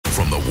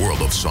the world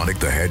of Sonic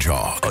the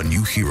Hedgehog, a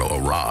new hero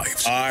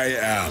arrives. I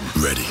am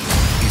ready.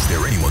 Is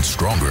there anyone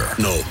stronger?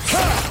 No.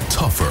 Ha!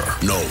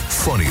 Tougher? No.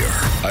 Funnier?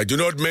 I do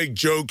not make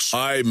jokes.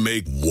 I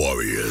make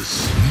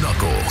warriors.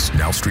 Knuckles,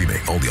 now streaming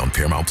only on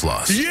Paramount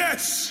Plus.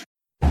 Yes!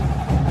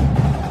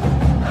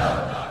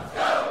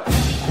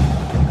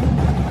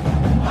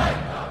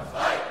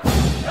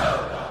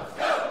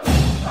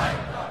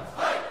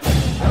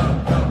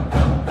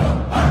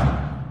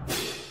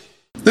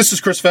 This is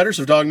Chris Fetters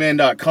of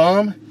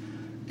Dogman.com,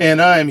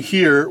 and I am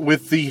here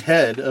with the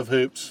head of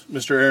Hoops,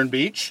 Mr. Aaron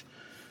Beach,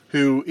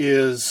 who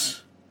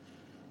is,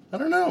 I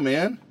don't know,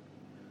 man.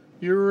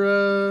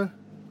 Are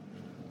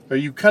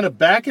you kind of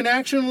back in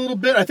action a little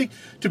bit? I think,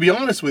 to be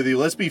honest with you,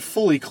 let's be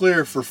fully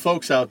clear for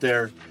folks out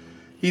there.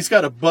 He's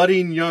got a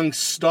budding young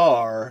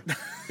star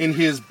in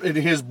his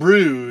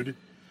brood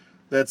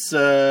that's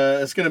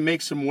going to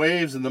make some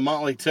waves in the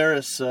Motley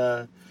Terrace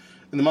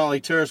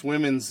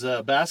women's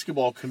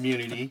basketball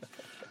community.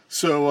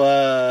 So,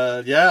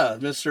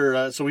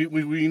 Mr. So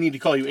we need to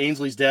call you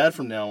Ainsley's dad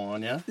from now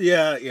on, yeah?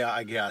 Yeah,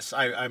 I guess.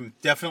 I'm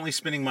definitely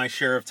spending my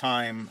share of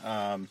time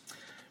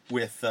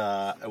with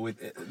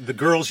the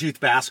girls' youth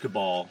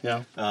basketball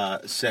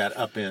set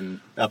up in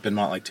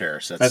Motley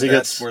Terrace.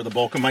 That's where the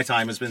bulk of my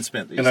time has been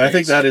spent these days. I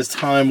think that is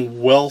time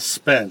well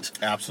spent.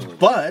 Absolutely.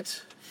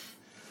 But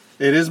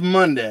it is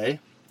Monday.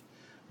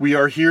 We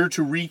are here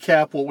to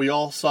recap what we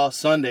all saw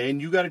Sunday,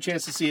 and you got a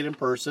chance to see it in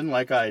person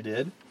like I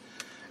did.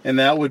 And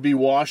that would be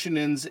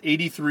Washington's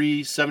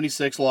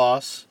 83-76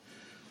 loss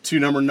to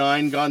number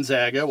 9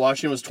 Gonzaga.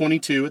 Washington was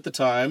 22 at the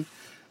time.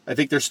 I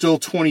think they're still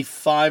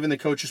 25 in the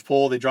coaches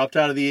poll. They dropped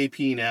out of the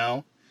AP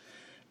now.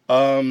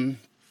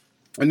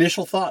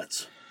 Initial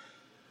thoughts?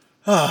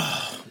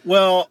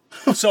 Well,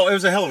 so it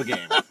was a hell of a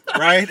game,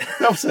 right?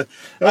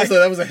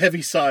 that was a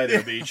heavy sigh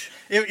there, Beach.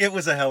 It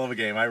was a hell of a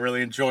game. I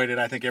really enjoyed it.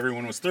 I think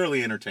everyone was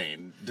thoroughly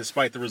entertained,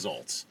 despite the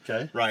results.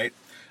 Okay. Right?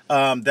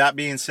 That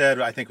being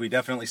said, I think we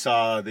definitely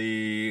saw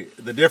the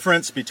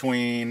difference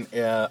between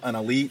an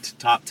elite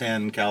top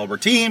 10 caliber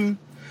team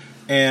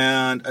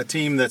and a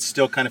team that's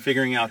still kind of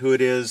figuring out who it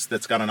is,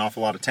 that's got an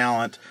awful lot of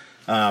talent,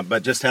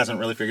 but just hasn't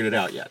really figured it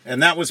out yet.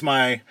 And that was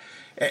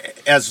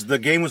as the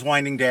game was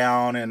winding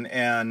down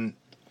and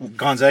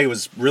Gonzaga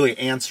was really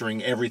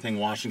answering everything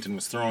Washington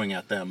was throwing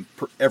at them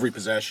every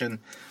possession,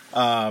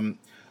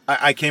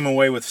 I came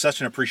away with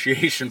such an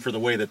appreciation for the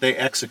way that they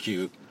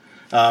execute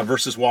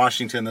versus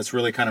Washington, that's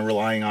really kind of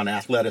relying on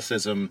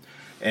athleticism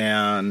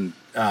and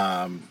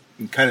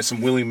kind of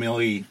some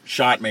willy-nilly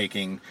shot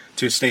making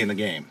to stay in the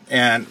game.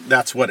 And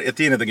that's what, at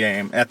the end of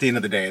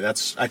the day,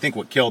 that's, I think,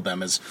 what killed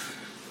them is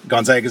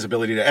Gonzaga's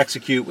ability to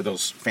execute with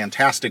those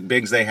fantastic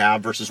bigs they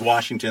have versus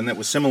Washington that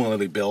was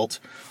similarly built,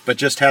 but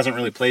just hasn't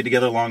really played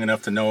together long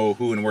enough to know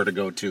who and where to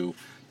go to,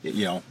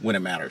 when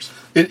it matters.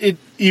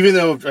 Even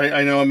though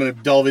I know I'm going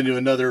to delve into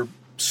another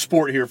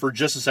sport here for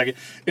just a second,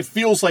 it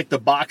feels like the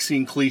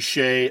boxing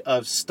cliche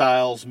of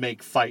styles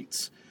make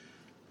fights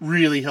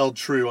really held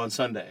true on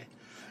Sunday,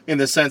 in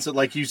the sense that,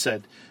 like you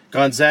said,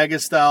 Gonzaga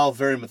style,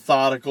 very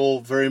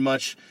methodical, very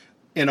much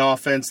an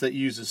offense that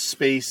uses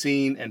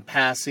spacing and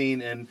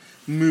passing and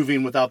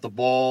moving without the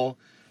ball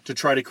to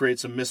try to create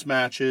some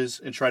mismatches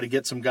and try to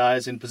get some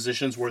guys in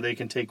positions where they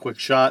can take quick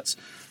shots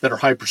that are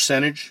high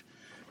percentage.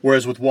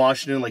 Whereas with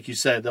Washington, like you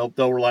said,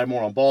 they'll rely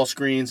more on ball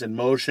screens and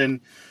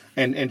motion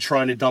and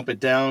trying to dump it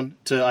down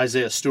to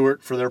Isaiah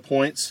Stewart for their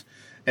points,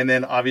 and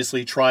then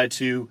obviously try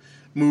to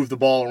move the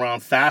ball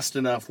around fast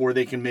enough where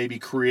they can maybe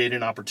create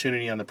an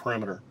opportunity on the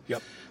perimeter.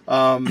 Yep.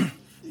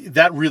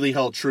 That really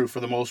held true for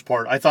the most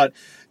part. I thought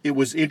it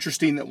was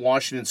interesting that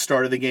Washington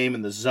started the game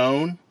in the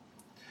zone,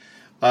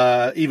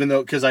 even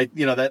though, because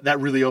that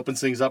really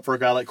opens things up for a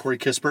guy like Corey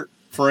Kispert,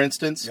 for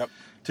instance,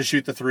 to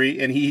shoot the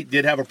three, and he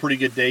did have a pretty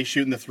good day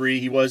shooting the three.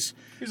 He's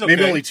okay.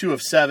 Maybe only 2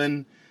 of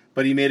 7.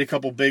 But he made a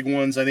couple big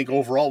ones. I think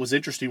overall it was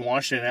interesting.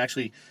 Washington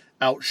actually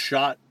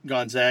outshot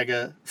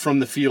Gonzaga from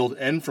the field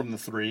and from the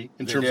three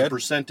in terms of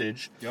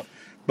percentage. Yep.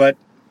 But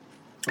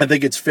I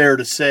think it's fair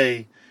to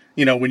say,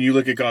 when you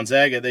look at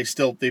Gonzaga,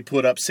 they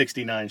put up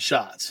 69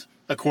 shots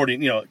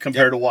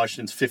compared to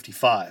Washington's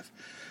 55.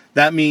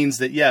 That means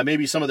that,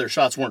 maybe some of their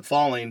shots weren't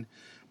falling,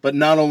 but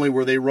not only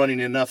were they running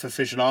enough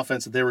efficient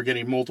offense that they were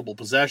getting multiple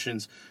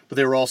possessions, but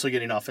they were also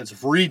getting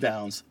offensive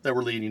rebounds that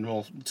were leading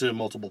to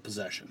multiple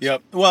possessions.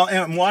 Yep. Well,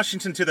 and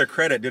Washington, to their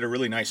credit, did a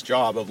really nice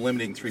job of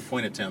limiting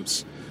three-point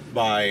attempts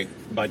by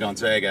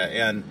Gonzaga,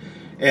 and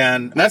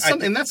that's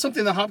something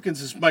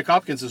that Mike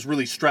Hopkins has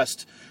really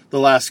stressed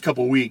the last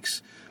couple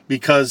weeks,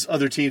 because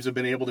other teams have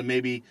been able to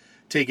maybe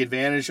take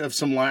advantage of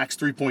some lax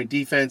three-point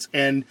defense,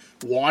 and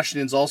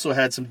Washington's also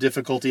had some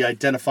difficulty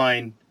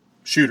identifying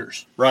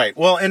shooters. Right.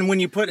 Well, and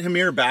when you put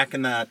Hamir back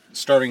in that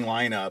starting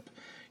lineup,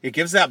 it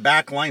gives that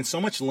back line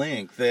so much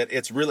length that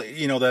it's really,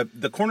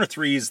 the corner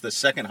three is the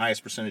second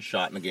highest percentage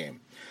shot in the game.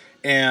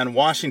 And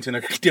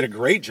Washington did a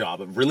great job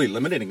of really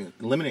limiting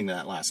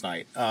that last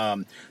night.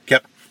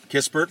 Kept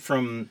Kispert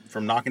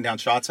from knocking down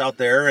shots out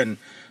there, and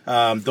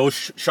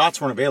those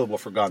shots weren't available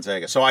for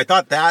Gonzaga. So I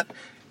thought that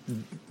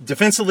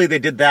defensively they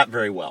did that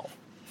very well.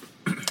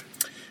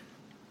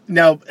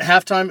 Now,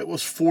 halftime, it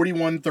was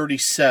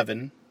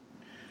 41-37.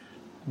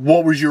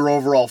 What was your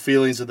overall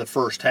feelings of the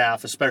first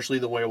half, especially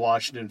the way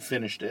Washington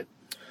finished it?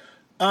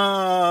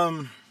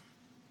 I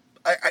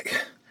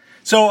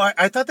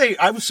thought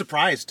I was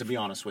surprised, to be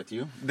honest with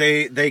you.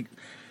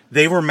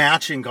 They were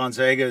matching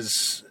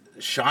Gonzaga's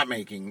shot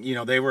making.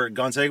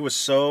 Gonzaga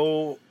was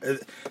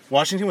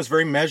Washington was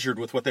very measured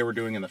with what they were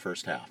doing in the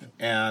first half,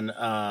 and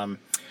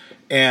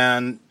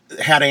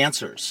had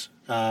answers.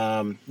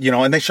 And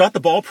they shot the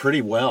ball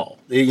pretty well.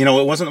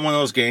 It wasn't one of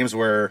those games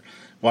where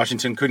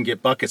Washington couldn't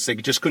get buckets. They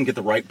just couldn't get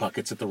the right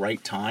buckets at the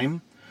right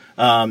time.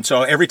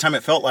 So every time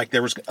it felt like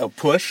there was a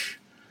push,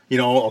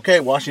 okay,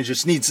 Washington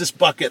just needs this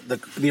bucket.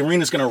 The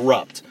arena's going to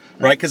erupt,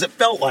 right? Because it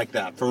felt like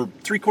that for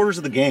 3/4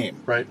 of the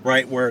game,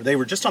 right? Where they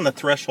were just on the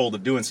threshold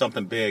of doing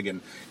something big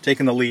and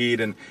taking the lead,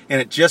 and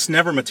it just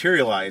never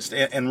materialized.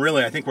 And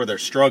really, I think where they're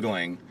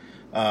struggling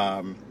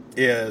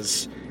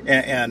is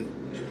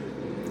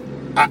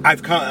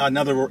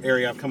another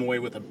area I've come away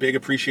with a big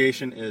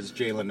appreciation is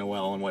Jalen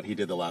Noel and what he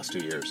did the last 2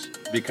 years,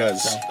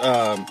 because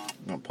I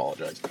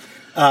apologize.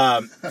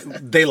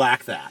 They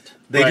lack that.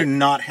 They do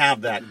not have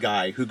that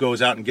guy who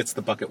goes out and gets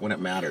the bucket when it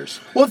matters.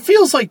 Well, it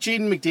feels like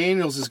Jaden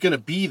McDaniels is going to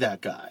be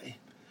that guy.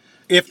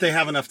 If they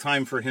have enough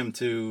time for him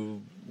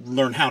to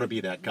learn how to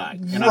be that guy.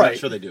 And I'm not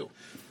sure they do.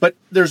 But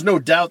there's no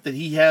doubt that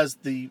he has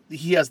the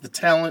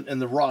talent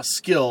and the raw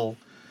skill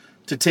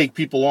to take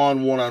people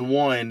on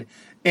one-on-one,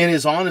 and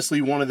is honestly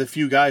one of the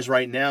few guys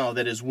right now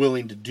that is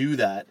willing to do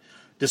that,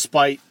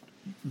 despite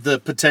the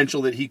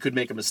potential that he could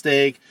make a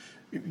mistake,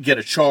 get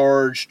a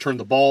charge, turn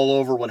the ball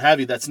over, what have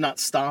you. That's not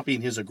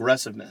stopping his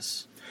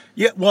aggressiveness.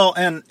 Yeah, well,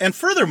 and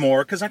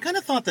furthermore, because I kind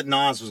of thought that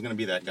Nas was going to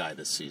be that guy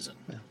this season.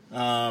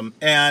 Yeah.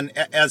 And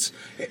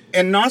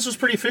Nas was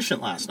pretty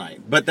efficient last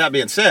night. But that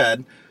being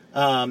said,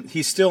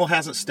 he still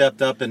hasn't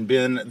stepped up and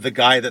been the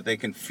guy that they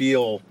can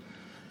feel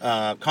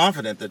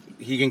confident that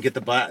he can get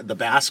the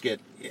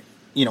basket,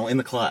 in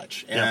the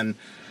clutch. Yeah. And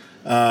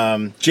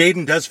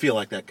Jaden does feel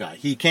like that guy.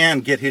 He can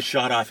get his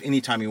shot off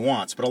anytime he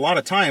wants, but a lot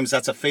of times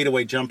that's a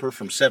fadeaway jumper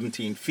from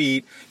 17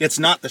 feet. It's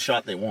not the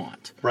shot they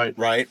want. Right.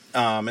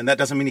 And that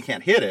doesn't mean he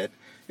can't hit it.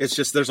 It's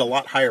just there's a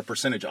lot higher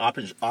percentage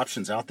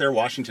options out there.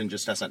 Washington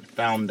just hasn't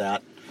found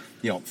that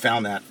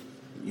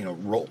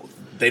role.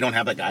 They don't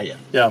have that guy yet.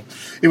 Yeah.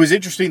 It was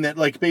interesting that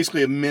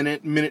basically a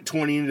minute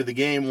 20 into the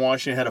game,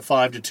 Washington had a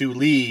 5-2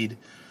 lead.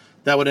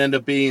 That would end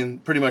up being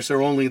pretty much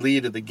their only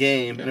lead of the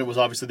game, and it was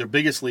obviously their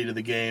biggest lead of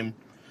the game.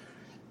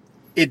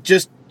 It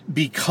just,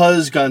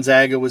 because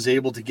Gonzaga was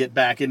able to get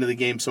back into the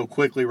game so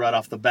quickly right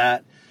off the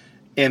bat,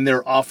 and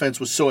their offense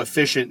was so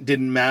efficient,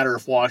 didn't matter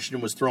if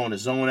Washington was throwing a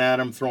zone at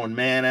them, throwing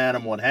man at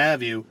them, what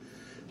have you,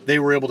 they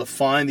were able to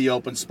find the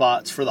open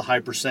spots for the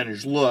high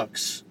percentage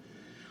looks,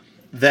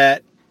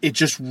 that it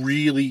just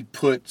really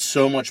put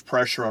so much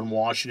pressure on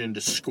Washington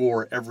to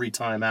score every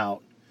time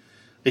out.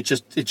 It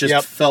just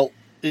felt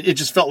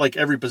like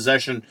every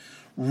possession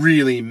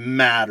really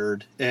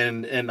mattered,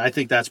 and I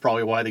think that's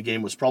probably why the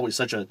game was probably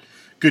such a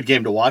good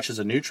game to watch as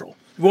a neutral.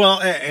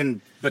 Well,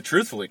 but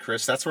truthfully,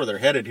 Chris, that's where they're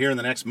headed here in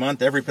the next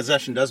month. Every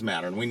possession does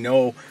matter, and we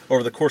know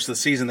over the course of the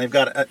season they've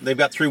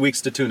got 3 weeks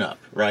to tune up,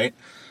 right?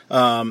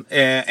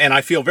 And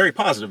I feel very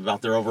positive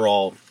about their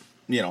overall,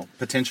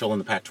 potential in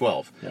the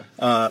Pac-12.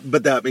 Yeah.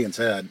 But that being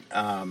said,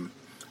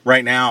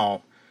 right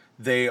now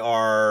they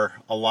are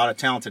a lot of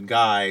talented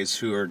guys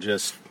who are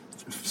just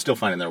still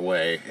finding their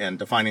way and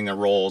defining their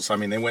roles. I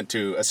mean, they went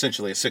to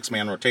essentially a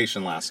 6-man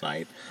rotation last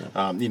night.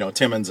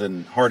 Timmons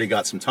and Hardy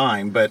got some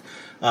time, but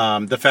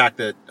the fact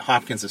that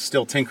Hopkins is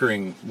still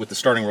tinkering with the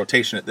starting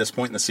rotation at this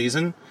point in the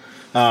season,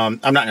 I'm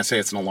not going to say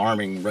it's an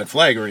alarming red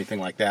flag or anything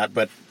like that,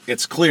 but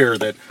it's clear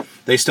that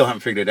they still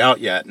haven't figured it out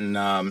yet. And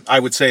I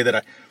would say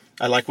that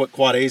I like what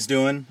Quad A's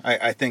doing.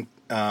 I think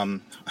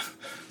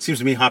seems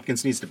to me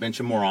Hopkins needs to bench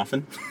him more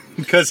often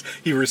because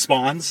he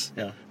responds,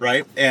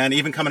 right? And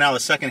even coming out of the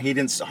second,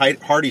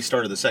 Hardy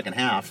started the second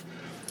half.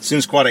 As soon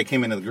as Quad A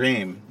came into the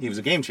game, he was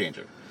a game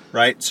changer,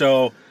 right?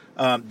 So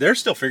they're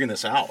still figuring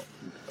this out.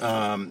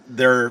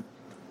 They're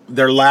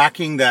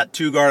lacking that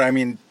two guard. I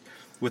mean,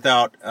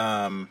 without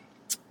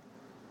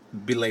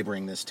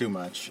belaboring this too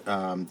much,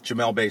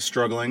 Jamel Bay's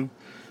struggling.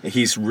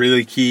 He's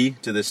really key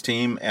to this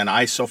team, and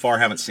I so far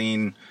haven't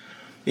seen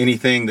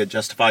anything that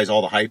justifies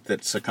all the hype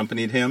that's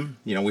accompanied him.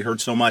 We've heard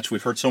so much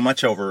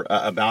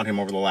about him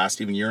over the last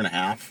even year and a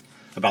half,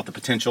 about the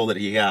potential that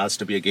he has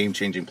to be a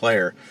game-changing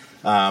player.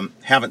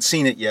 Haven't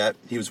seen it yet.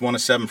 He was 1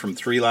 of 7 from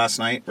 3 last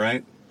night,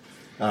 right?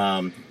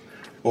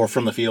 Or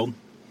from the field.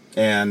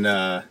 And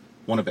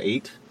 1 of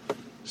 8.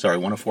 Sorry,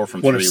 1 of 4 from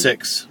 3. 1 of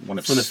 6 from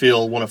the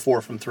field, 1 of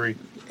 4 from 3.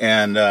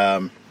 And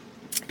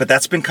but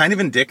that's been kind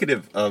of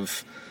indicative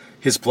of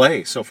his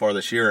play so far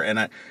this year.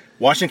 And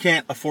Washington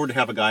can't afford to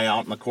have a guy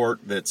out in the court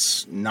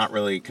that's not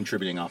really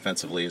contributing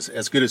offensively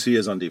as good as he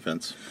is on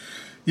defense.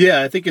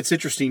 Yeah, I think it's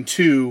interesting,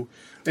 too.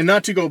 And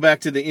not to go back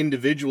to the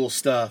individual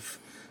stuff,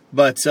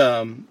 but,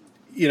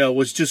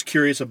 was just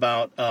curious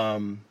about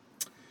the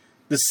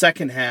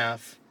second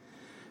half.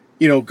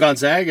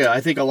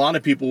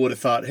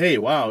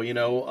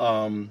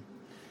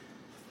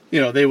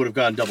 they would have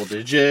gone double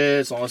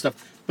digits, all that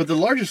stuff. But the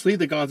largest lead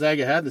that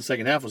Gonzaga had in the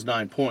second half was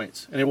 9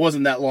 points, and it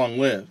wasn't that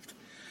long-lived.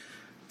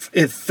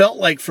 It felt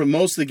like for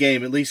most of the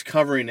game, at least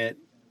covering it,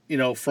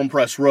 from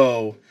press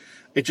row,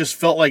 it just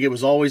felt like it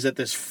was always at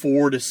this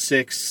 4 to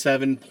 6,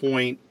 7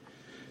 point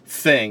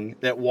thing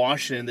that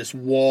this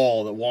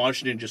wall that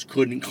Washington just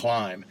couldn't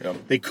climb.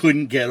 Yep. They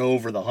couldn't get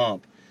over the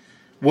hump.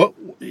 What,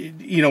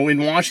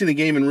 in watching the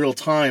game in real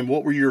time,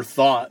 what were your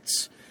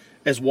thoughts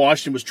as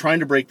Washington was trying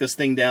to break this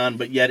thing down,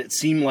 but yet it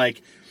seemed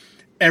like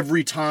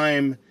every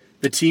time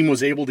the team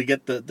was able to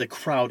get the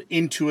crowd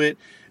into it,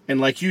 and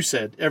like you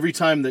said, every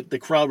time that the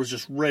crowd was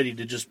just ready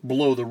to just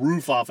blow the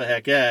roof off of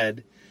Heck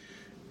Ed,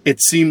 it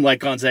seemed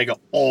like Gonzaga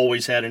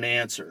always had an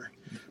answer.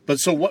 But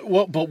so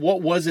what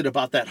was it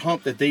about that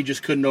hump that they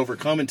just couldn't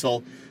overcome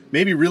until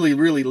maybe really,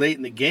 really late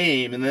in the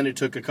game, and then it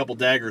took a couple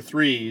dagger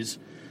threes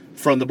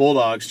from the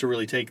Bulldogs to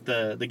really take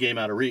the game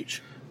out of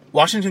reach?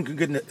 Washington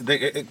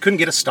couldn't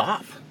get a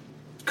stop.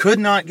 Could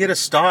not get a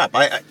stop.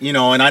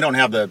 And I don't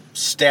have the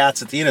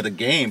stats at the end of the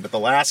game, but the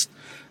last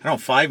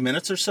 5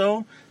 minutes or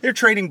so, they're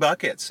trading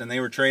buckets, and they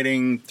were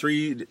trading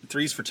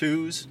threes for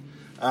twos.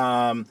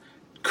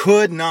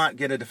 Could not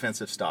get a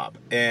defensive stop.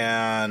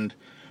 And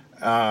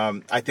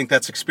I think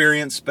that's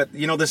experience. But,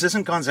 this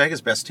isn't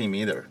Gonzaga's best team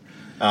either.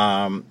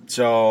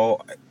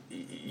 So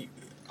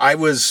I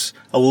was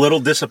a little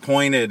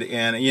disappointed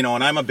in,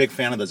 and I'm a big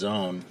fan of the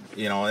zone,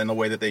 in the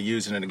way that they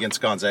use it. And against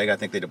Gonzaga, I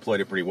think they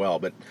deployed it pretty well.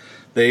 But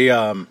they,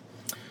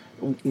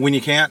 when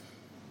you can't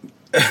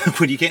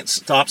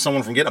stop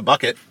someone from getting a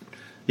bucket,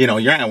 you're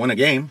not going to win a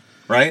game,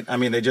 right? I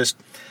mean,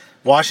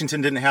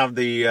 Washington didn't have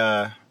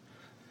the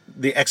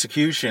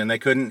execution. They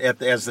couldn't,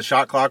 as the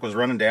shot clock was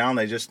running down,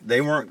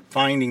 they weren't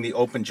finding the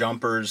open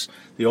jumpers,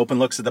 the open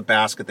looks at the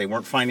basket. They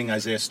weren't finding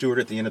Isaiah Stewart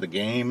at the end of the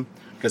game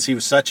because he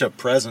was such a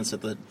presence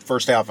at the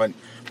first half. We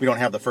don't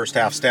have the first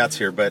half stats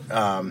here, but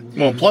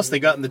plus they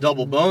got in the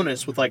double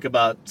bonus with like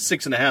about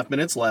 6.5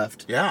 minutes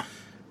left. Yeah.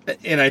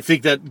 And I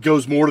think that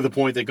goes more to the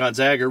point that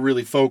Gonzaga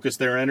really focused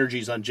their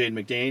energies on Jaden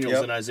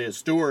McDaniels and Isaiah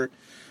Stewart,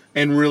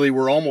 and really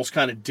were almost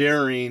kind of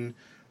daring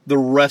the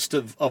rest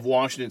of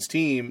Washington's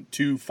team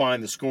to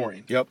find the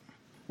scoring. Yep.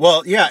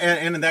 Well, yeah,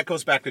 and that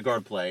goes back to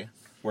guard play,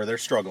 where they're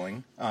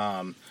struggling,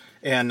 and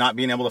not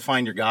being able to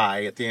find your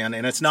guy at the end.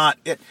 And it's not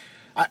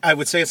I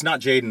would say it's not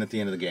Jaden at the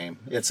end of the game.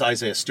 It's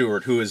Isaiah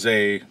Stewart, who is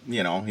he's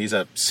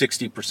a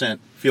 60%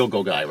 field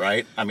goal guy,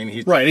 right? I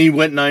mean, right, and he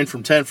went 9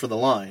 from 10 for the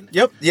line.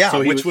 Yep, yeah,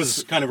 so which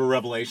was kind of a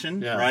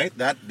revelation, right?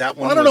 That one.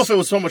 Well, I don't know if it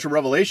was so much a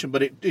revelation,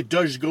 but it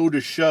does go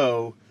to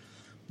show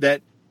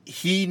that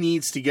he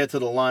needs to get to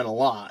the line a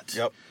lot.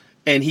 Yep.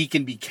 And he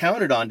can be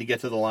counted on to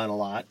get to the line a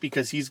lot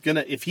because he's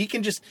gonna if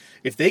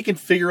they can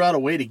figure out a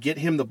way to get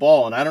him the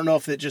ball, and I don't know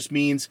if it just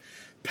means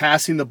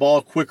passing the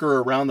ball quicker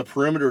around the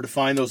perimeter to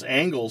find those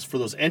angles for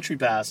those entry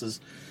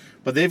passes,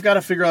 but they've got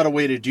to figure out a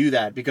way to do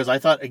that, because I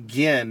thought,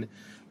 again,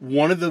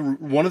 one of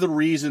the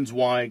reasons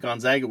why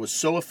Gonzaga was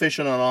so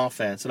efficient on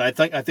offense, and I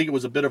think it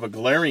was a bit of a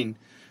glaring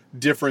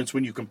difference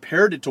when you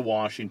compared it to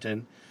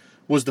Washington,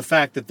 was the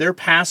fact that their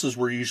passes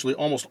were usually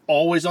almost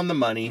always on the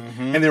money,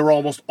 and they were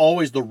almost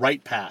always the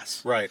right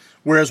pass. Right.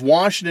 Whereas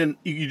Washington,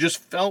 you just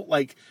felt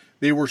like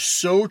they were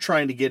so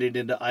trying to get it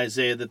into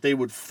Isaiah that they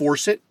would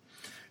force it,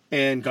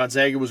 and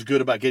Gonzaga was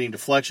good about getting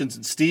deflections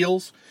and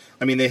steals.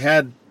 I mean, they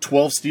had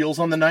 12 steals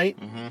on the night.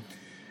 Mm-hmm.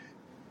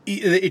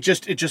 It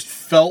just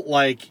felt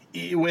like,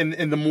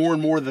 and the more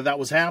and more that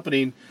was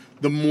happening,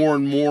 the more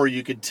and more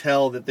you could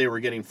tell that they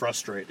were getting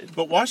frustrated.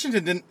 But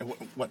Washington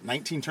didn't,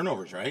 19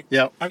 turnovers, right?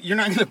 Yeah. You're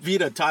not going to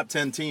beat a top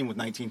 10 team with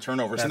 19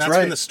 turnovers. That's and that's right.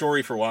 been the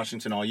story for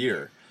Washington all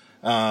year.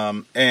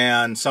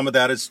 And some of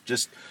that is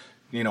just,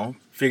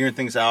 figuring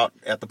things out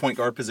at the point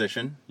guard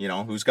position,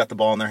 who's got the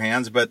ball in their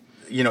hands. But,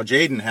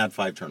 Jaden had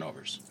 5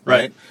 turnovers,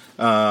 right?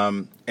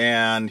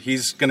 And if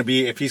he's going to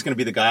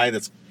be the guy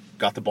that's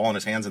got the ball in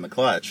his hands in the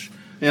clutch.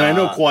 And I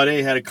know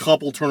Quade had a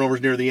couple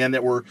turnovers near the end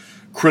that were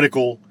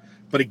critical.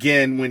 But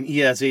again, when he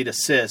has 8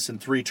 assists and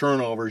 3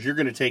 turnovers, you're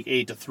going to take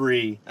 8 to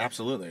 3.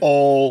 Absolutely.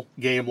 All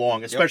game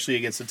long, especially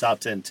against the top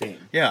 10 team.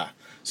 Yeah.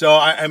 So,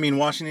 I mean,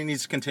 Washington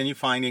needs to continue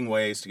finding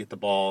ways to get the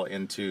ball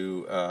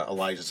into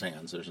Elijah's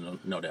hands. There's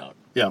no doubt.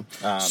 Yeah.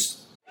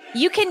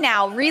 You can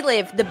now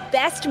relive the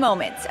best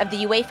moments of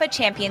the UEFA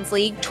Champions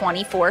League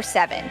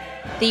 24/7.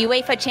 The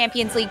UEFA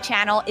Champions League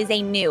channel is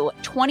a new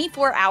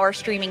 24-hour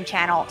streaming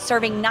channel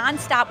serving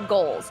non-stop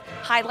goals,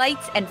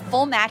 highlights, and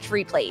full match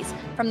replays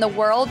from the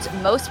world's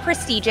most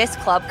prestigious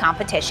club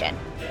competition.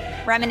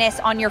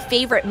 Reminisce on your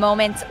favorite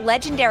moments,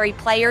 legendary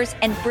players,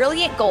 and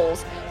brilliant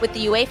goals with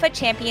the UEFA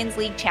Champions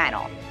League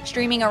channel,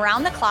 streaming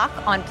around the clock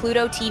on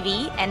Pluto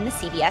TV and the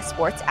CBS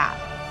Sports app.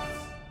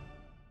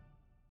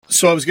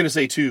 So I was going to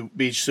say, too,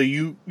 Beach, so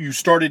you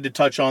started to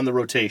touch on the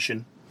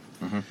rotation.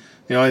 Mm-hmm.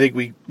 I think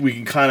we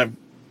can kind of,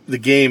 the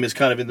game is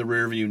kind of in the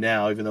rear view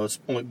now, even though it's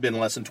only been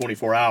less than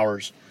 24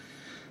 hours.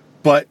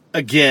 But,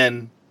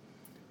 again,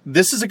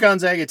 this is a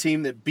Gonzaga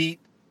team that beat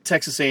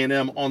Texas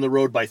A&M on the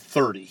road by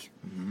 30.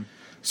 Mm-hmm.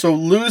 So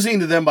losing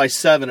to them by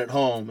 7 at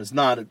home is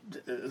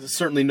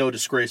certainly no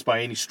disgrace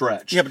by any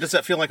stretch. Yeah, but does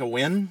that feel like a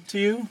win to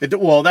you?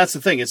 Well, that's the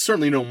thing. It's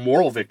certainly no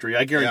moral victory.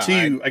 I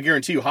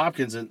guarantee you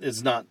Hopkins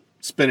is not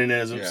spinning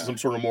it as some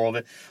sort of moral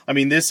event. I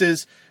mean, this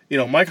is,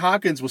 Mike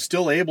Hopkins was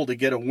still able to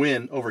get a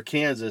win over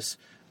Kansas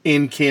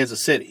in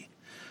Kansas City.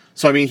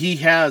 So, I mean, he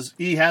has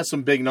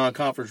some big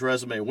non-conference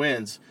resume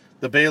wins.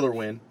 The Baylor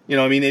win.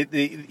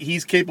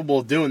 He's capable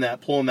of doing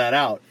that, pulling that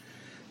out.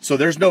 So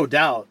there's no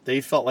doubt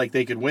they felt like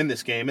they could win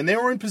this game, and they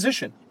were in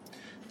position.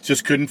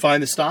 Just couldn't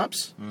find the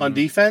stops on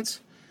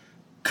defense.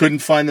 Couldn't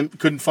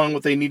find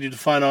what they needed to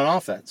find on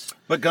offense.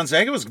 But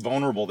Gonzaga was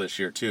vulnerable this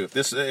year too.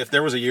 If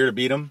there was a year to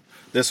beat them,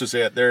 this was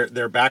it. Their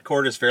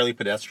backcourt is fairly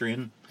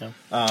pedestrian,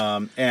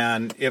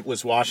 and it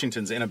was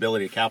Washington's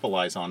inability to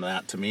capitalize on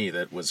that. To me,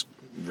 that was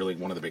really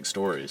one of the big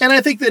stories. And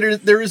I think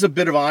that there is a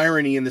bit of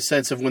irony in the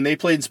sense of when they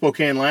played in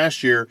Spokane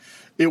last year,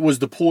 it was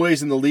the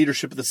poise and the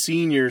leadership of the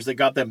seniors that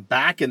got them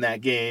back in that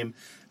game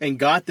and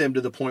got them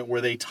to the point where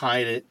they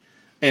tied it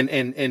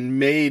and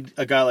made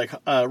a guy like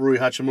Rui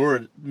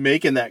Hachimura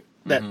making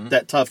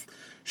that tough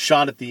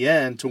shot at the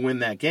end to win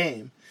that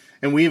game.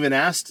 And we even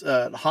asked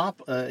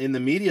Hop in the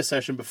media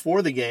session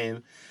before the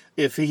game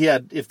if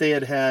they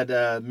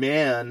had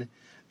man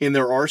in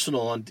their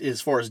arsenal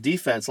as far as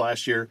defense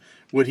last year,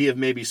 would he have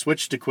maybe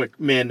switched to quick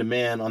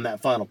man-to-man on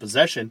that final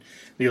possession?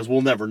 And he goes,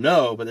 we'll never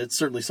know, but it's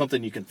certainly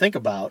something you can think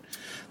about.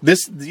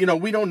 This,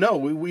 we don't know.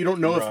 We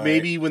don't know if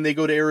maybe when they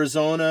go to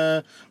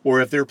Arizona or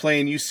if they're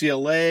playing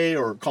UCLA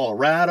or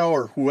Colorado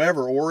or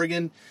whoever,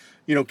 Oregon,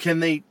 can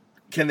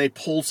they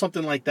pull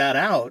something like that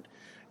out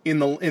in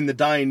the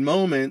dying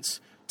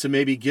moments to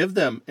maybe give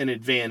them an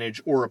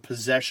advantage or a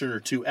possession or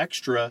two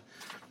extra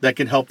that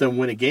can help them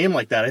win a game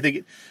like that. I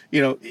think,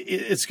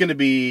 it's going to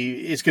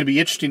be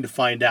interesting to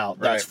find out.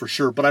 That's for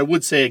sure. But I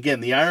would say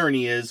again, the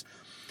irony is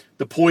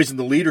the poise and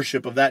the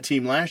leadership of that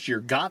team last year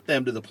got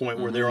them to the point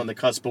where they're on the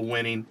cusp of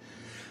winning.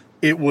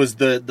 It was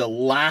the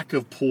lack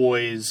of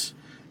poise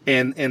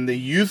and the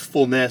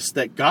youthfulness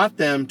that got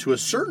them to a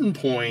certain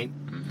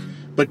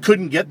point, but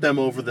couldn't get them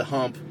over the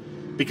hump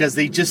because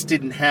they just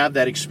didn't have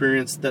that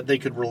experience that they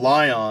could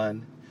rely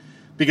on.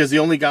 Because the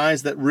only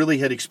guys that really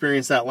had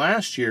experienced that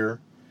last year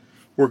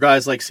were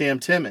guys like Sam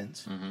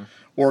Timmons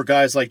or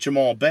guys like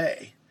Jamal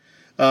Bay,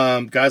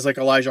 guys like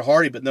Elijah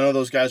Hardy, but none of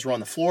those guys were on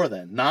the floor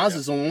then. Nas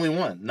is the only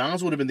one.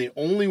 Nas would have been the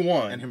only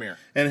one.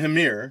 And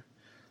Hamir.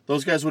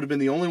 Those guys would have been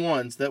the only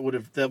ones that would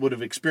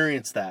have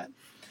experienced that.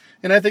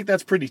 And I think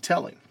that's pretty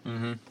telling.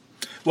 Mm-hmm.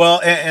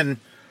 Well, and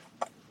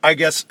I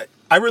guess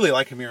I really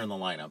like Hamir in the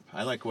lineup.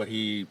 I like what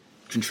he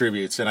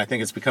contributes, and I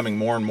think it's becoming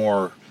more and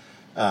more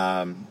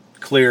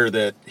clear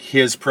that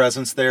his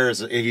presence there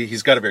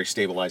he's got a very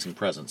stabilizing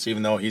presence,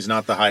 even though he's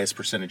not the highest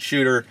percentage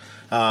shooter.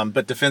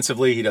 But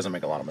defensively, he doesn't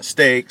make a lot of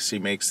mistakes. He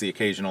makes the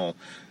occasional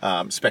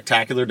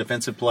spectacular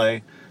defensive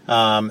play,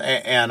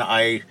 and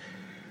I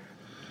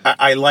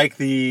like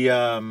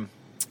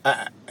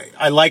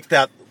I like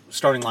that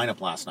starting lineup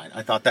last night.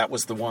 I thought that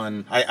was the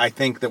one. I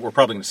think that we're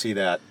probably going to see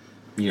that.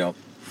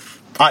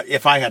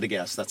 If I had to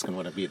guess, that's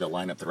going to be the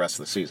lineup the rest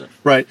of the season.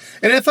 Right.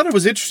 And I thought it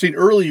was interesting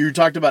earlier you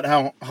talked about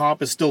how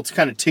Hop is still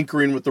kind of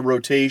tinkering with the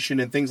rotation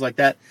and things like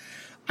that.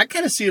 I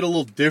kind of see it a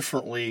little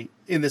differently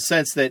in the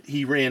sense that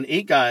he ran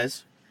 8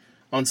 guys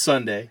on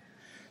Sunday.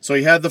 So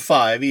he had the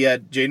 5. He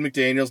had Jaden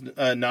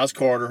McDaniels, Nas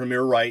Carter,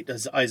 Hamir Wright,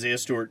 Isaiah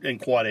Stewart, and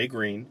Quade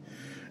Green.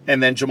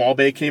 And then Jamal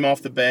Bay came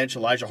off the bench,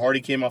 Elijah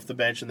Hardy came off the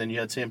bench, and then you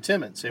had Sammy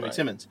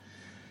Timmons.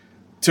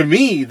 To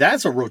me,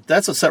 that's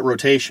a set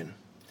rotation.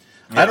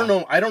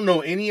 Yeah. I don't know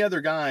any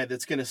other guy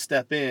that's going to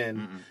step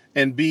in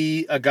and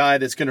be a guy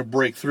that's going to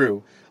break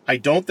through. I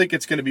don't think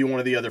it's going to be one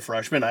of the other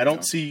freshmen. I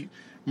don't see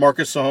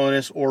Marcus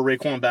Sahonis or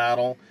Raekwon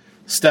Battle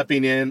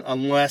stepping in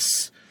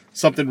unless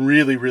something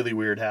really, really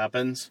weird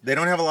happens. They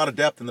don't have a lot of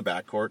depth in the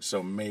backcourt,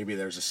 so maybe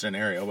there's a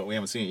scenario, but we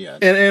haven't seen it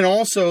yet. And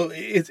also,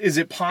 is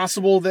it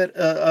possible that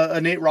a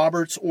Nate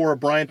Roberts or a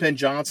Brian Penn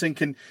Johnson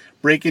can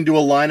break into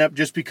a lineup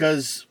just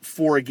because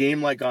for a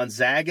game like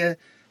Gonzaga,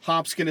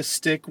 Hop's going to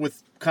stick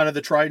with kind of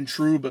the tried and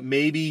true, but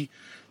maybe,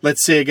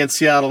 let's say against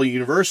Seattle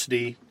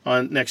University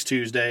on next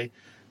Tuesday,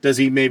 does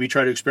he maybe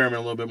try to experiment a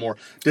little bit more?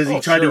 Does he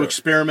try to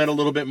experiment a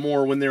little bit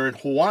more when they're in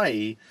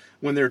Hawaii,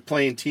 when they're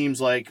playing teams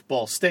like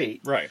Ball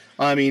State? Right.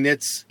 I mean,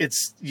 it's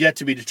yet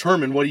to be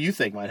determined. What do you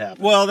think might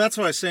happen? Well, that's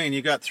what I was saying.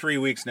 You got 3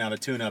 weeks now to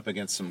tune up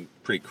against some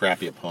pretty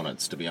crappy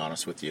opponents, to be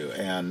honest with you.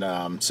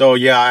 And so,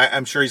 yeah,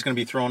 I'm sure he's going to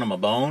be throwing them a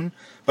bone.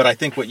 But I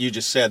think what you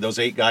just said, those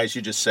 8 guys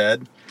you just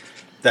said,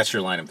 that's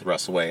your lineup the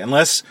rest of the way.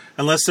 Unless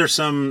there's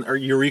some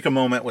eureka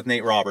moment with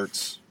Nate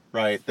Roberts,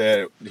 right,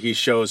 that he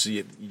shows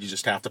you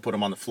just have to put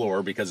him on the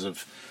floor because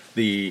of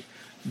the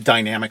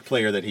dynamic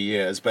player that he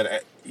is.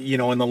 But, in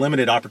the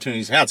limited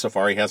opportunities he's had so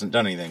far, he hasn't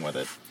done anything with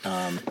it.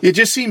 It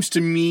just seems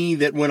to me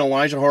that when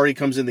Elijah Hardy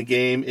comes in the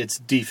game, it's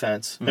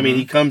defense. I mean,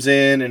 he comes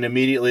in and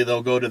immediately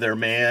they'll go to their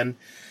man.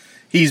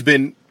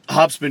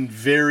 Hop's been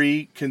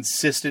very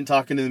consistent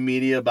talking to the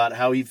media about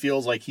how he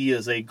feels like he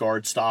is a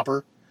guard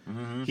stopper.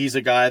 He's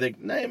a guy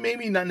that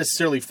maybe not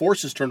necessarily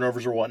forces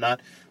turnovers or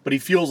whatnot, but he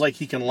feels like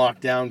he can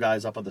lock down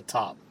guys up at the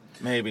top.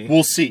 Maybe.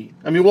 We'll see.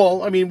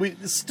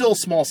 It's still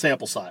small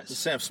sample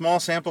size. Small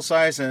sample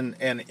size,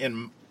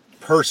 and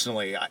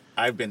personally,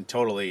 I've been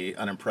totally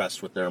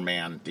unimpressed with their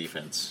man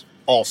defense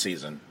all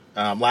season.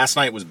 Last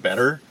night was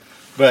better,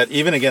 but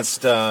even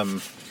against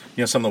some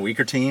of the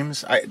weaker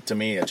teams, to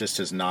me, it just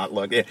does not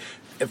look.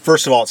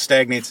 First of all, it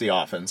stagnates the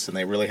offense, and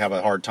they really have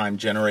a hard time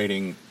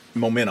generating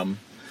momentum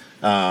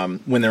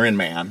when they're in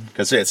man,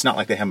 because it's not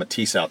like they have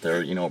Matisse out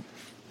there, getting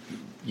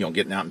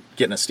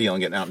a steal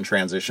and getting out in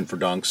transition for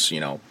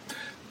dunks,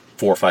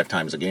 4 or 5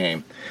 times a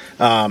game.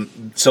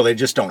 So they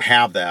just don't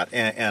have that,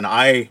 and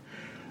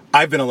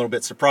I've been a little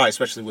bit surprised,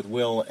 especially with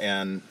Will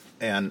and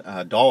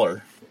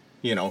Dollar,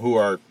 who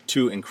are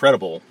two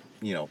incredible,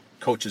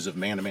 coaches of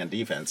man-to-man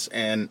defense,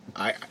 and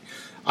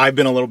I've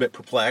been a little bit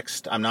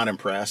perplexed. I'm not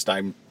impressed.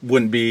 I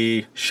wouldn't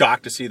be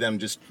shocked to see them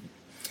just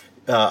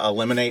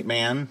eliminate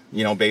man,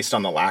 based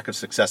on the lack of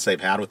success they've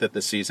had with it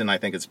this season. I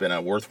think it's been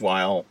a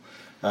worthwhile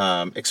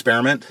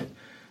experiment,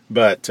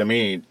 but to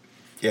me,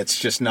 it's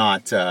just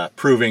not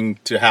proving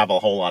to have a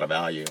whole lot of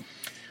value.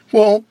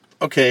 Well,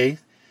 okay.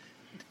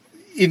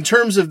 In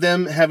terms of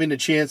them having a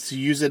chance to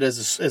use it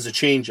as a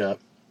change-up,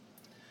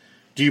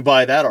 do you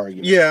buy that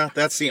argument? Yeah,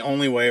 that's the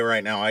only way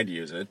right now I'd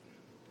use it.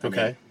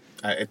 Okay.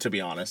 To be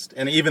honest.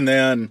 And even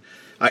then,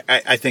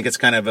 I think it's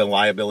kind of a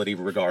liability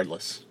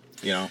regardless,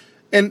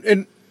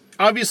 And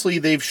obviously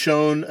they've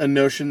shown a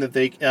notion that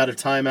they, out of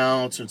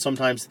timeouts, and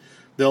sometimes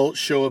they'll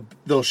show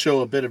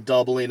a bit of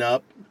doubling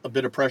up, a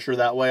bit of pressure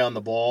that way on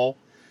the ball.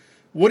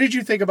 What did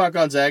you think about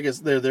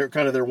Gonzaga's their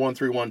kind of their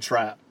 1-3-1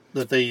 trap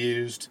that they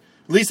used?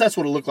 At least that's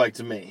what it looked like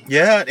to me.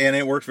 Yeah, and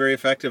it worked very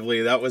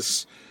effectively. That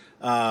was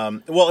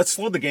it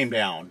slowed the game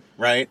down,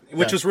 right?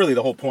 Which was really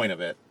the whole point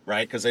of it,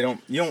 right? Because you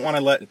don't want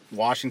to let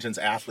Washington's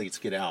athletes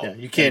get out. Yeah,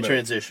 you can't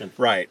transition.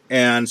 Right.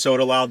 And so it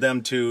allowed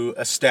them to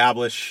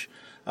establish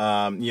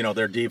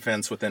their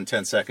defense within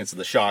 10 seconds of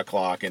the shot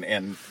clock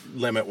and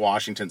limit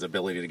Washington's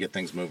ability to get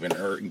things moving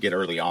or get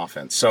early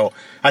offense. So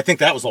I think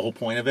that was the whole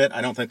point of it.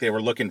 I don't think they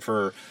were looking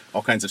for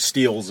all kinds of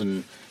steals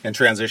and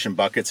transition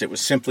buckets. It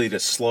was simply to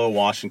slow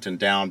Washington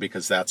down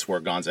because that's where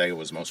Gonzaga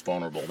was most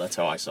vulnerable. That's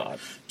how I saw it.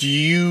 Do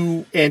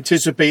you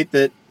anticipate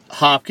that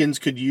Hopkins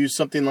could use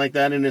something like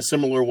that in a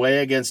similar way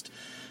against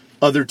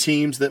other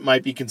teams that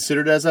might be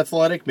considered as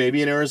athletic,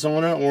 maybe in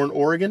Arizona or in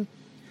Oregon?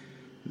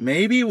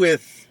 Maybe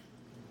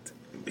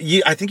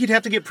I think you'd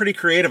have to get pretty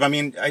creative. I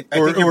mean, I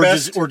think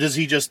does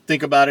he just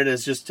think about it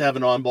as just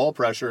having on-ball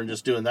pressure and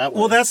just doing that way?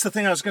 Well, that's the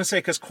thing I was going to say,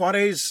 because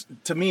Quades,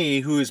 to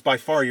me, who is by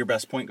far your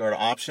best point guard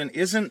option,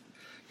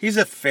 he's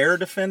a fair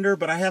defender,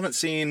 but I haven't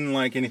seen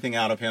anything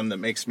out of him that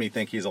makes me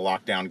think he's a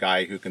lockdown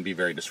guy who can be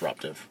very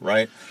disruptive,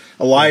 right?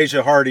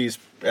 Elijah Hardy's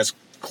as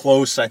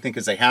close, I think,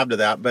 as they have to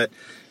that,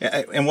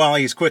 and while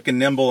he's quick and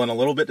nimble and a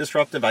little bit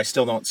disruptive, I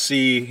still don't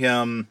see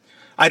him.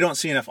 I don't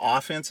see enough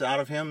offense out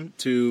of him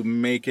to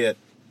make it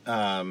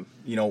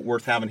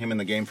worth having him in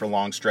the game for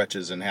long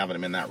stretches and having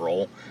him in that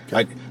role.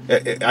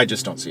 I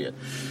just don't see it.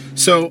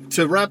 So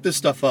to wrap this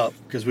stuff up,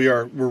 because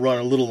we're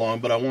running a little long,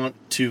 but I want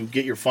to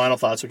get your final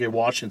thoughts. Okay,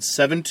 Washington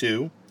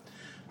 7-2.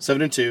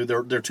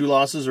 Their 2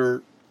 losses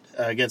are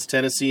against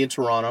Tennessee and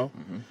Toronto,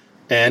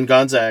 and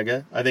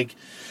Gonzaga. I think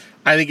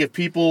if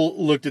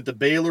people looked at the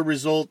Baylor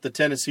result, the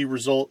Tennessee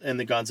result, and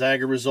the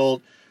Gonzaga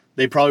result,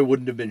 they probably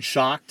wouldn't have been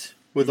shocked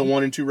with a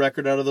 1-2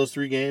 record out of those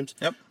 3 games.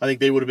 Yep. I think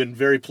they would have been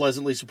very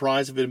pleasantly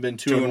surprised if it had been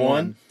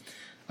 2-1.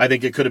 I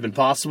think it could have been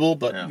possible,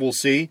 but we'll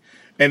see.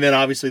 And then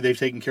obviously they've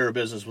taken care of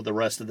business with the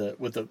rest of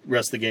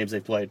the games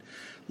they've played.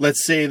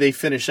 Let's say they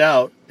finish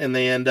out and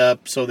they end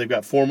up, so they've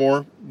got 4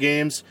 more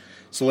games.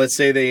 So let's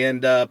say they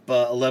end up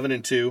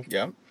 11-2.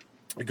 Yeah.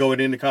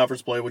 Going into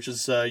conference play, which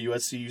is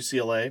USC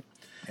UCLA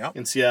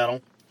in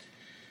Seattle,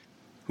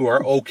 who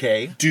are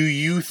okay. Do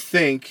you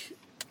think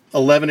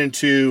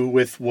 11-2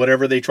 with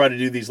whatever they try to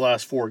do these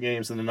last 4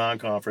 games in the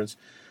non-conference,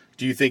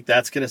 do you think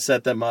that's going to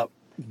set them up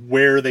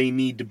where they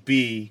need to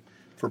be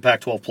for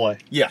Pac-12 play?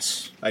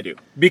 Yes, I do.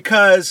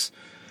 Because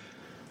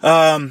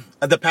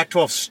the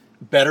Pac-12's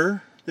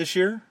better this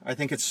year. I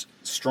think it's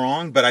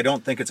strong, but I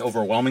don't think it's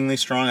overwhelmingly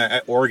strong.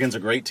 Oregon's a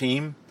great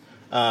team,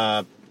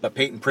 but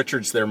Peyton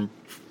Pritchard's their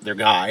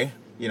guy.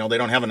 They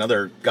don't have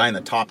another guy in the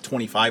top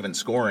 25 in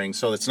scoring,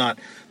 so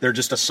they're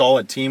just a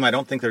solid team. I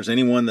don't think there's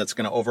anyone that's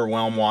going to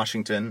overwhelm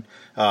Washington.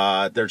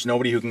 There's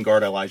nobody who can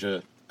guard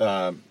Elijah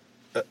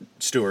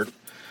Stewart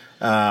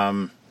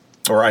or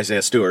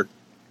Isaiah Stewart.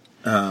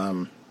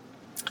 And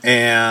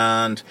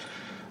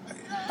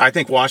I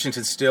think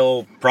Washington's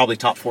still probably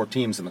top 4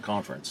 teams in the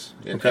conference,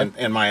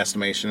 in my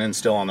estimation, and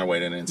still on their way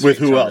to an NCAA. With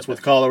who else?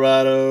 With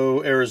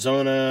Colorado,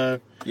 Arizona?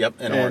 Yep,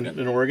 and Oregon.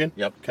 And Oregon?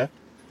 Yep. Okay.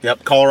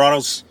 Yep,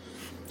 Colorado's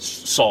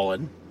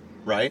solid,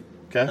 right?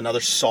 Okay.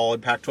 Another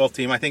solid Pac-12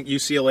 team. I think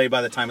UCLA,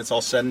 by the time it's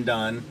all said and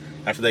done,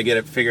 after they get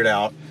it figured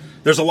out,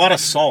 there's a lot of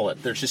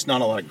solid. There's just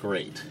not a lot of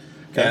great.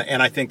 Okay.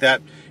 And I think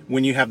that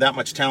when you have that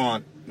much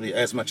talent,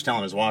 as much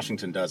talent as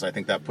Washington does, I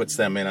think that puts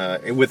them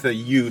with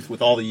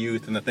all the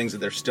youth and the things that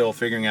they're still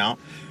figuring out.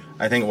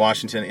 I think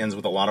Washington ends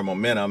with a lot of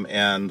momentum,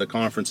 and the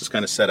conference is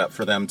kind of set up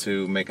for them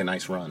to make a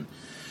nice run.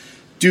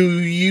 Do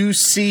you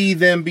see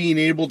them being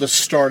able to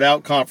start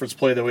out conference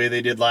play the way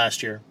they did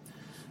last year?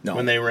 No.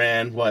 When they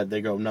ran,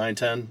 they go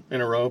 9-10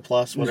 in a row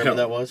plus, whatever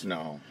that was?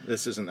 No,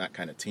 this isn't that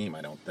kind of team,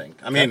 I don't think.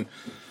 I mean,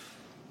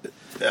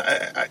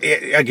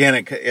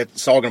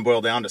 it's all going to boil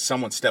down to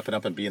someone stepping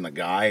up and being the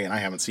guy, and I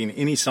haven't seen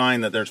any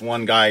sign that there's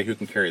one guy who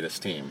can carry this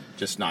team.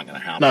 Just not going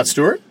to happen. Not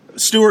Stewart?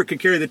 Stewart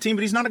could carry the team,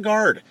 but he's not a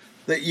guard.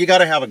 You got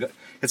to have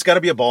it's got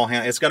to be a ball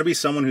hand. It's got to be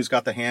someone who's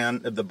got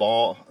the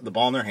ball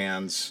in their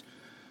hands,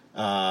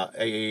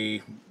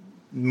 a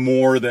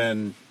more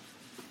than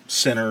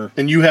center.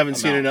 And you haven't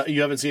seen enough.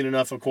 You haven't seen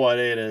enough of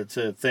Quade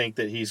to think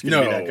that he's going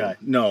to be that guy.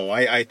 No,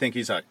 I think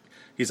he's a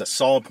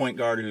solid point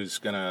guard who's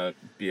going to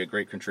be a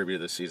great contributor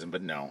this season.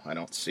 But no, I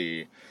don't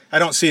see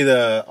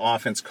the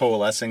offense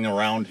coalescing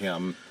around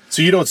him.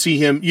 So you don't see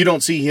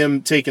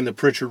him taking the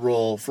Pritchard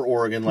role for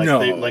Oregon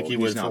like he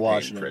was for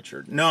Washington.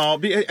 Pritchard. No,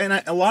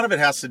 and a lot of it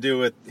has to do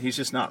with he's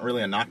just not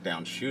really a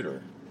knockdown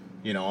shooter,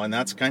 and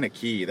that's kind of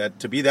key.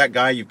 That to be that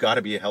guy, you've got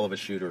to be a hell of a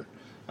shooter.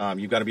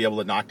 You've got to be able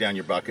to knock down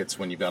your buckets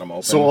when you've got them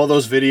open. So all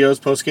those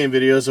post-game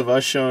videos of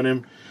us showing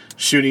him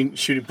shooting,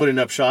 putting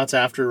up shots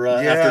after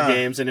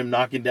games and him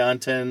knocking down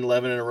 10,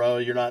 11 in a row,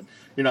 you're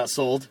not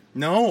sold?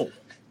 No.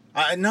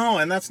 No,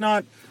 and that's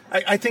not –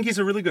 I think he's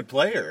a really good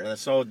player,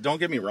 so don't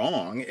get me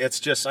wrong.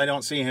 It's just I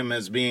don't see him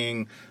as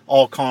being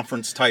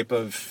all-conference type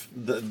of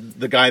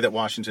the guy that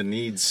Washington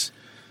needs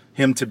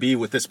him to be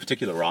with this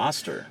particular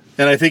roster.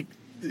 And I think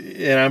 –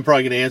 and I'm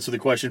probably going to answer the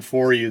question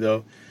for you,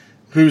 though.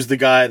 Who's the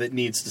guy that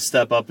needs to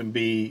step up and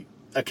be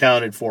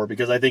accounted for?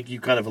 Because I think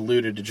you kind of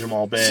alluded to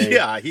Jamal Bay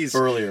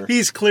earlier.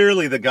 He's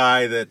clearly the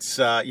guy that's,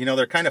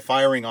 they're kind of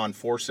firing on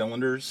 4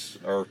 cylinders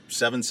or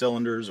 7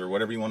 cylinders or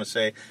whatever you want to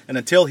say. And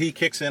until he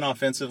kicks in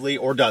offensively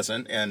or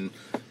doesn't and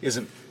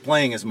isn't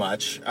playing as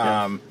much,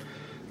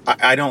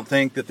 I don't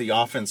think that the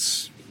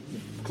offense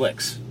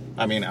clicks.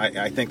 I mean,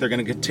 I think they're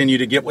going to continue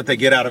to get what they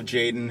get out of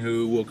Jaden,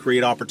 who will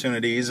create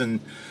opportunities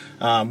and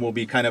will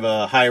be kind of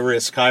a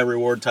high-risk,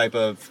 high-reward type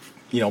of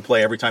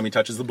play every time he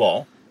touches the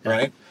ball,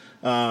 right?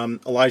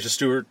 Elijah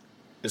Stewart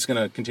is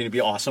going to continue to be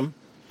awesome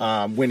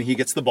when he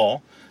gets the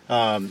ball.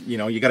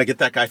 You got to get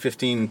that guy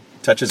 15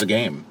 touches a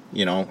game,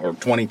 or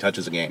 20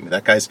 touches a game.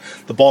 That guy's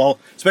the ball,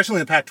 especially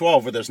in the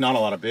Pac-12 where there's not a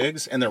lot of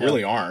bigs, and there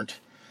really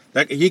aren't.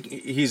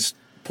 He's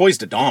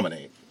poised to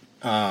dominate.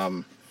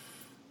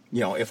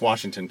 If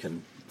Washington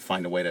can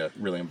find a way to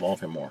really involve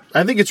him more.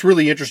 I think it's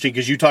really interesting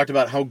because you talked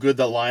about how good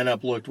the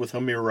lineup looked with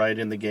Amir Wright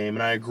in the game,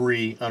 and I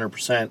agree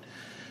 100%.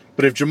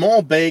 But if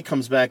Jamal Bay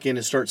comes back in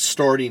and starts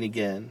starting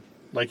again,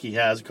 like he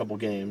has a couple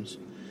games,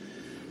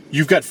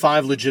 you've got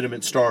 5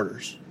 legitimate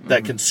starters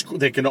that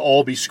can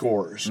all be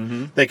scorers.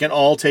 Mm-hmm. They can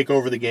all take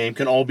over the game,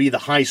 can all be the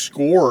high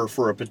scorer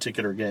for a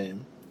particular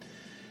game.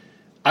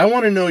 I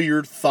want to know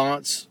your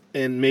thoughts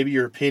and maybe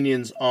your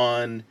opinions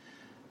on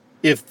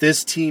if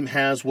this team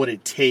has what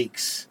it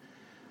takes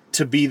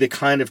to be the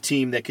kind of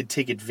team that could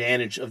take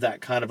advantage of that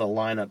kind of a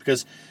lineup.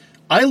 Because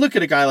I look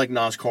at a guy like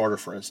Nas Carter,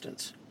 for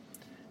instance,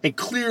 and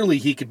clearly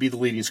he could be the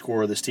leading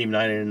scorer of this team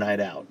night in and night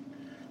out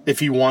if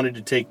he wanted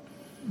to take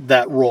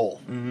that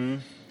role. Mm-hmm.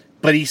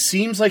 But he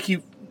seems like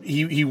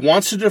he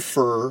wants to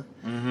defer,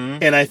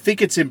 and I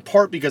think it's in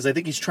part because I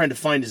think he's trying to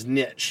find his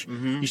niche.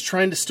 Mm-hmm. He's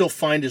trying to still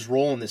find his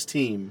role in this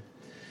team.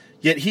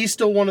 Yet he's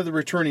still one of the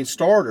returning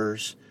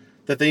starters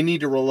that they need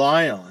to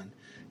rely on.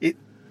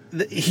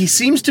 He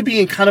seems to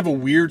be in kind of a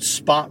weird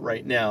spot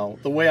right now,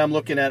 the way I'm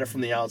looking at it from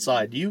the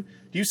outside. Do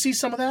you see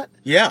some of that?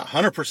 Yeah,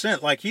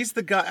 100%. Like, he's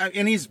the guy,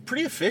 and he's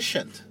pretty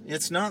efficient.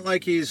 It's not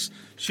like he's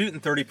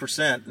shooting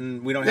 30%,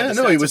 and we don't have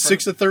he was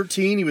 6 of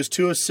 13. He was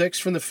 2 of 6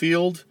 from the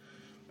field.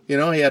 He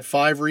had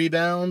 5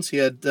 rebounds. He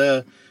had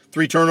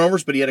 3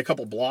 turnovers, but he had a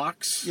couple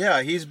blocks.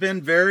 Yeah, he's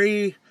been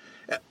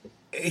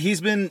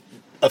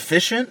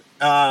efficient.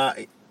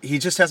 He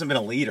just hasn't been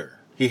a leader.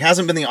 He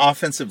hasn't been the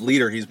offensive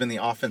leader. He's been the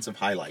offensive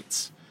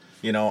highlights,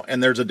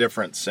 and there's a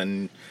difference.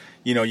 And,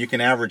 you can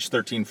average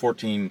 13,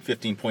 14,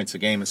 15 points a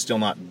game and still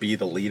not be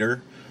the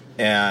leader.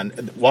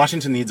 And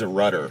Washington needs a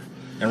rudder.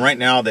 And right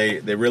now they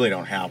really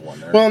don't have one.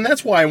 Well, and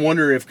that's why I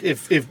wonder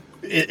if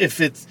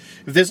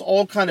this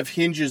all kind of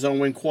hinges on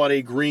when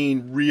Quade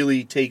Green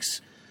really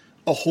takes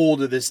a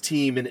hold of this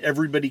team and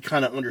everybody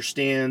kind of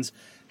understands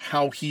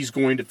how he's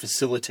going to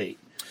facilitate.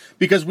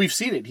 Because we've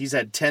seen it. He's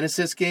had 10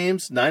 assist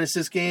games, 9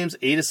 assist games,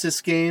 8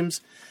 assist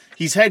games.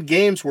 He's had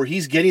games where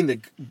he's getting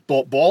the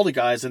ball to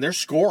guys and they're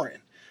scoring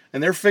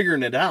and they're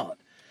figuring it out.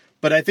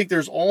 But I think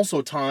there's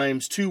also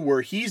times, too,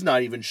 where he's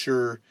not even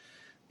sure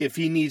if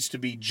he needs to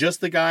be just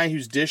the guy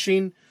who's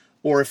dishing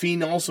or if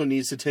he also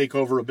needs to take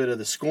over a bit of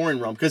the scoring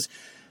realm. Because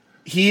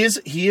he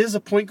is a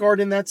point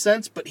guard in that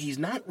sense, but he's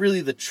not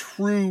really the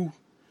true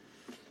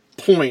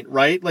point,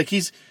 right? Like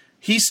he's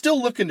still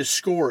looking to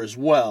score as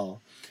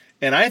well.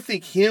 And I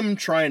think him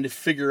trying to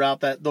figure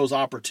out those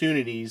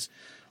opportunities,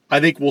 I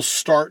think will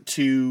start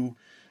to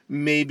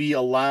maybe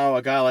allow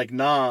a guy like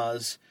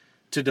Nas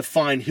to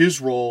define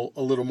his role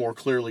a little more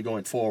clearly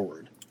going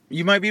forward.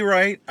 You might be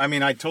right. I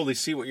mean, I totally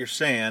see what you're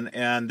saying.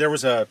 And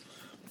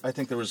I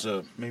think there was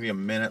maybe a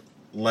minute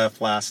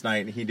left last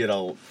night, and he did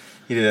a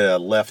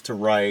left to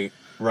right.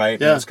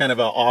 Right, Yeah. It was kind of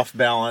an off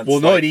balance. Well,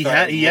 no, like,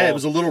 it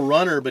was a little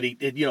runner, but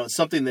it's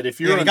something that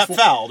if you're he got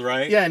fouled,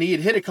 right? Yeah, and he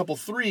had hit a couple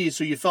threes,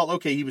 so you felt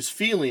okay, he was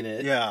feeling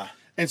it. Yeah.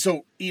 And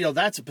so,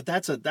 that's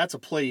a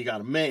play you got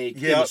to make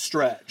in the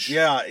stretch.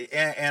 Yeah,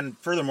 and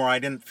furthermore, I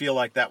didn't feel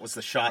like that was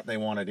the shot they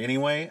wanted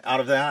anyway out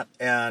of that.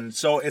 And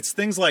so it's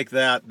things like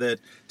that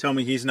tell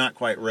me he's not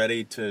quite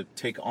ready to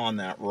take on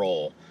that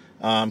role.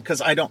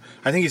 Because I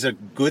think he's a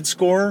good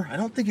scorer. I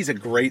don't think he's a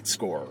great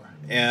scorer.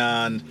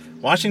 And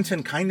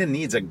Washington kind of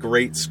needs a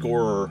great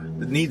scorer,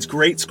 needs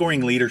great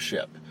scoring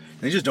leadership.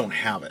 And they just don't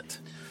have it.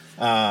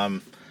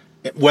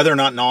 Whether or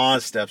not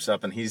Nas steps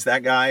up and he's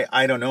that guy,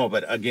 I don't know.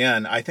 But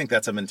again, I think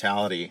that's a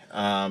mentality.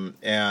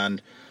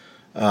 And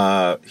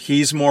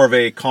he's more of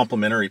a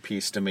complementary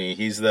piece to me.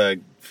 He's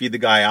the feed the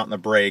guy out in the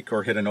break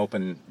or hit an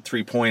open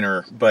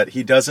three-pointer. But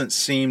he doesn't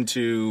seem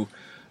to...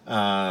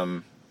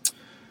 the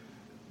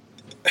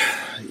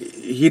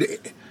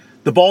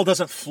ball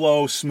doesn't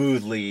flow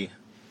smoothly,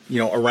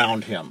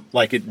 around him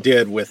like it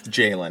did with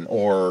Jalen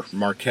or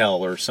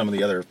Markelle or some of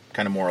the other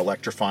kind of more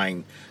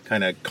electrifying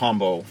kind of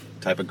combo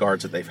type of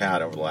guards that they've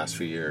had over the last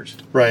few years.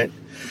 Right.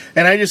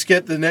 And I just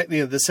get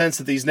the sense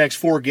that these next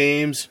 4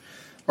 games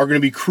are going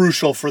to be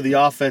crucial for the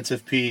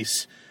offensive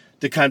piece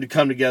to kind of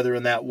come together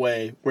in that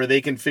way where they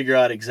can figure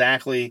out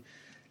exactly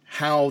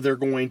how they're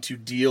going to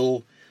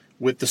deal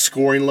with the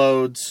scoring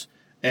loads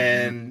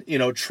and,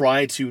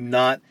 try to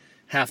not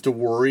have to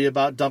worry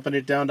about dumping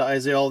it down to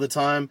Isaiah all the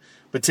time,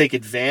 but take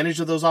advantage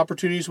of those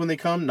opportunities when they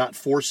come, not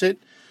force it,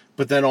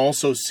 but then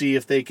also see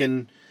if they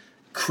can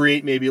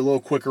create maybe a little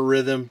quicker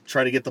rhythm,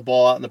 try to get the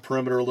ball out in the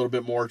perimeter a little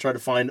bit more, try to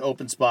find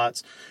open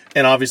spots.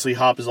 And obviously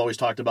Hop has always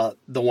talked about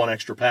the one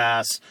extra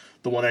pass,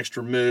 the one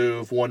extra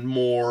move, one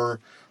more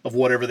of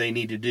whatever they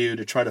need to do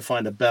to try to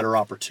find a better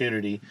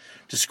opportunity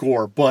to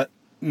score, but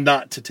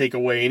not to take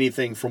away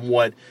anything from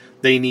what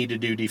they need to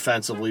do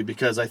defensively,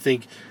 because I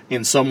think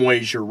in some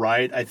ways you're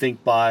right. I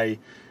think by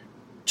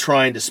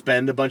trying to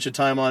spend a bunch of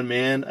time on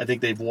man, I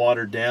think they've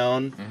watered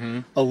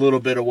down a little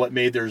bit of what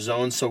made their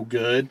zone so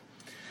good.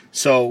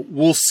 So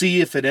we'll see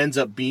if it ends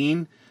up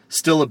being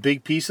still a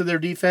big piece of their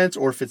defense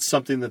or if it's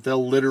something that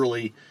they'll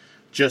literally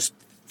just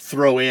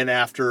throw in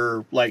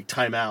after like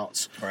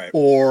timeouts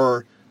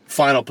or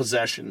final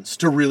possessions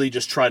to really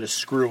just try to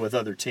screw with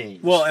other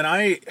teams. Well, and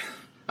I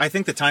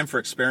think the time for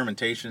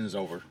experimentation is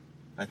over.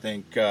 I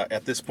think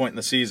at this point in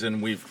the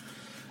season, we've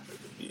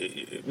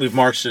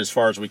marched as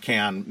far as we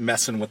can,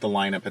 messing with the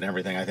lineup and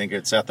everything. I think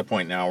it's at the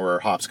point now where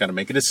Hop's got to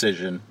make a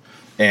decision,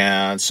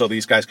 and so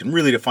these guys can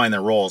really define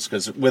their roles.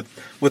 Because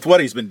with what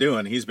he's been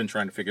doing, he's been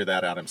trying to figure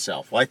that out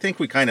himself. Well, I think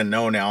we kind of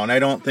know now, and I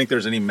don't think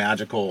there's any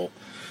magical.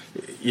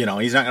 He's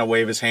not going to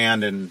wave his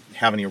hand and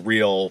have any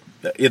real.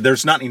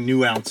 There's not any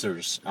new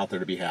answers out there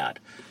to be had,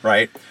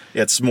 right?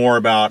 It's more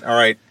about all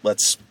right,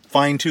 let's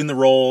fine-tune the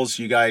roles.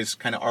 You guys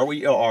kind of are what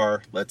you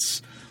are.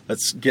 Let's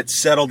get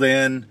settled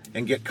in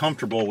and get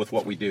comfortable with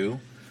what we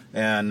do.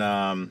 And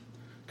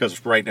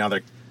because right now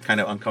they're kind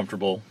of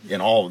uncomfortable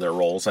in all of their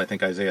roles. I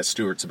think Isaiah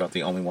Stewart's about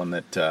the only one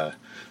that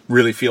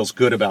really feels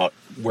good about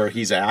where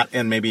he's at,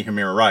 and maybe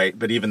Hamir Wright.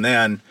 But even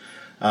then,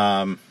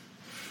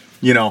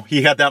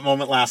 he had that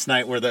moment last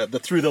night where the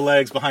through the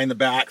legs behind the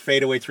back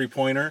fadeaway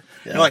three-pointer.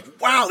 Yeah. You're like,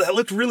 wow, that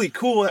looked really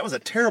cool. That was a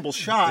terrible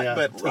shot,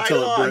 but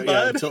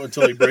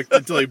until he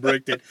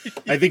bricked it.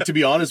 I think, to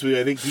be honest with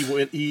you, I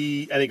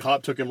think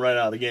Hop took him right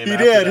out of the game.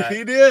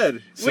 He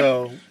did.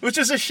 So, which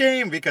is a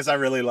shame because I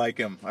really like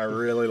him.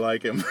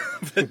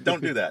 But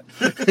don't do that.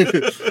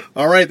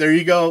 All right, there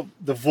you go.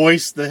 The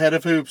voice, the head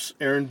of hoops,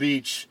 Aaron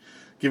Beach,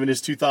 giving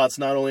his 2 thoughts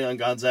not only on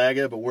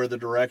Gonzaga but where the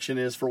direction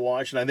is for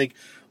Washington. I think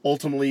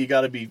ultimately you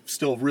got to be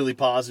still really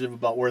positive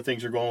about where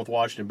things are going with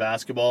Washington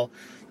basketball.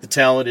 The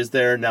talent is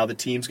there. Now the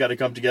team's got to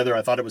come together.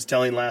 I thought it was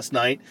telling last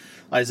night,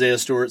 Isaiah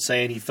Stewart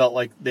saying he felt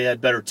like they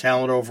had better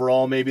talent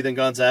overall maybe than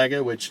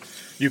Gonzaga, which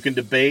you can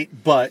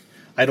debate, but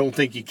I don't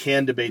think you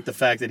can debate the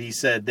fact that he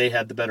said they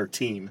had the better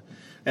team.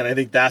 And I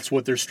think that's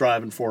what they're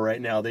striving for right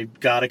now. They've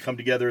got to come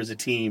together as a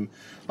team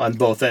on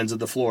both ends of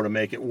the floor to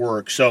make it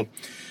work. So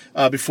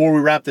before we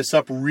wrap this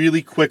up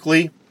really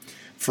quickly,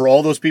 for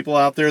all those people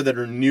out there that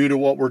are new to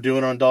what we're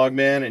doing on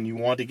Dogman and you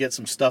want to get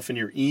some stuff in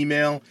your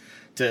email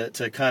to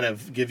kind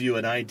of give you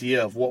an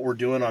idea of what we're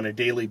doing on a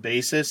daily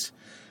basis,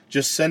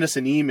 just send us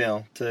an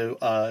email to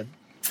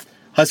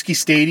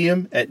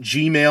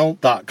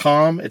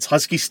huskystadium@gmail.com. It's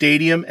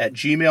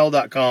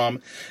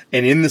huskystadium@gmail.com.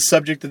 And in the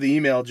subject of the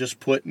email, just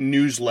put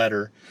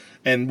newsletter.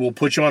 And we'll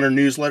put you on our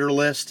newsletter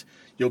list.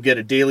 You'll get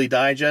a daily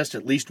digest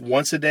at least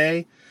once a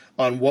day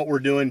on what we're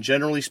doing,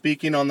 generally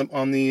speaking, on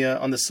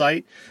the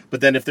site.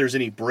 But then if there's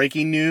any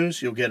breaking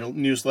news, you'll get a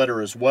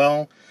newsletter as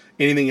well.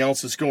 Anything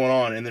else that's going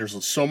on, and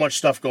there's so much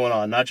stuff going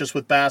on, not just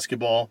with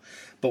basketball,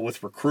 but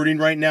with recruiting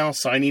right now.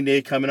 Signing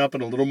day coming up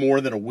in a little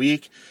more than a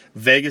week.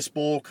 Vegas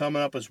Bowl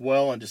coming up as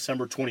well on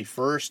December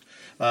 21st,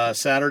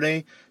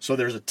 Saturday. So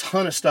there's a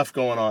ton of stuff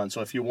going on.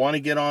 So if you want to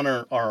get on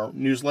our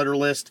newsletter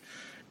list,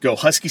 go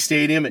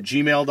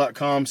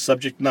huskystadium@gmail.com,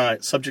 subject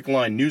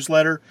line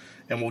newsletter,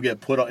 and you get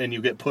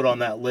put on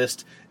that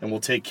list, and we'll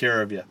take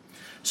care of you.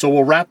 So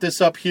we'll wrap this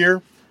up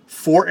here.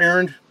 For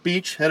Aaron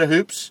Beach, head of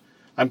hoops,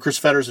 I'm Chris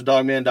Fetters of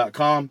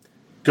Dogman.com.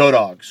 Go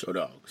Dogs. Go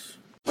Dogs.